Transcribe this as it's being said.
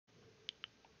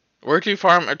Where to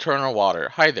farm eternal water.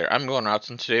 Hi there, I'm Going Routes,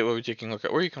 and today we'll be taking a look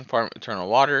at where you can farm eternal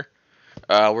water.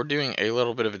 We're doing a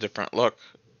little bit of a different look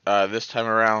this time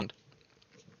around,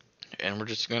 and we're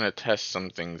just going to test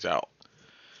some things out.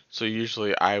 So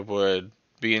usually I would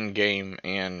be in game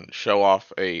and show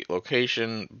off a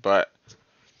location, but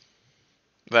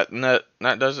that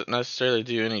doesn't necessarily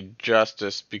do any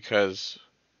justice because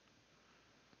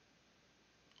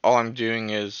all I'm doing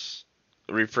is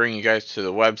referring you guys to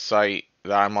the website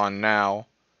that I'm on now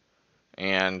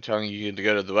and telling you to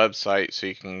go to the website so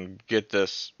you can get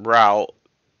this route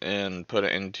and put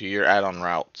it into your add-on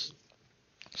routes.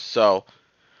 So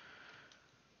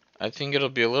I think it'll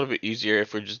be a little bit easier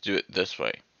if we just do it this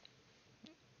way.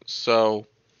 So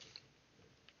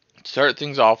start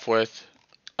things off with,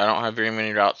 I don't have very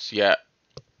many routes yet.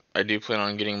 I do plan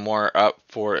on getting more up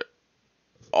for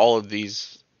all of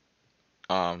these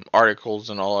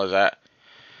articles and all of that.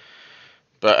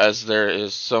 But as there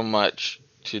is so much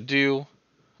to do,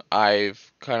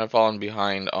 I've kind of fallen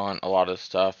behind on a lot of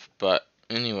stuff. But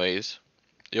anyways,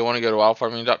 you'll want to go to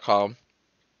wildfarming.com,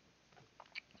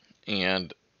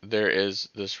 and there is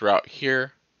this route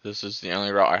here. This is the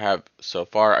only route I have so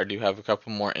far. I do have a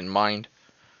couple more in mind,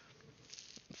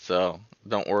 so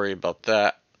don't worry about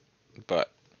that.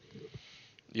 But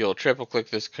you'll triple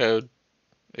click this code.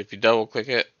 If you double click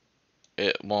it,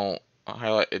 it won't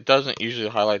highlight. It doesn't usually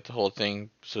highlight the whole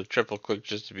thing, so triple click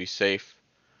just to be safe.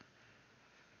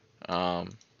 Um,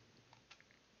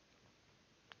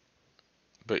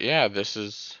 but yeah, this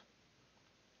is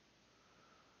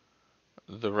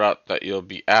the route that you'll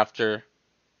be after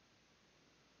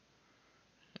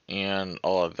and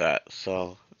all of that.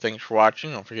 So thanks for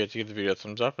watching. Don't forget to give the video a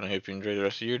thumbs up, and I hope you enjoy the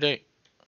rest of your day.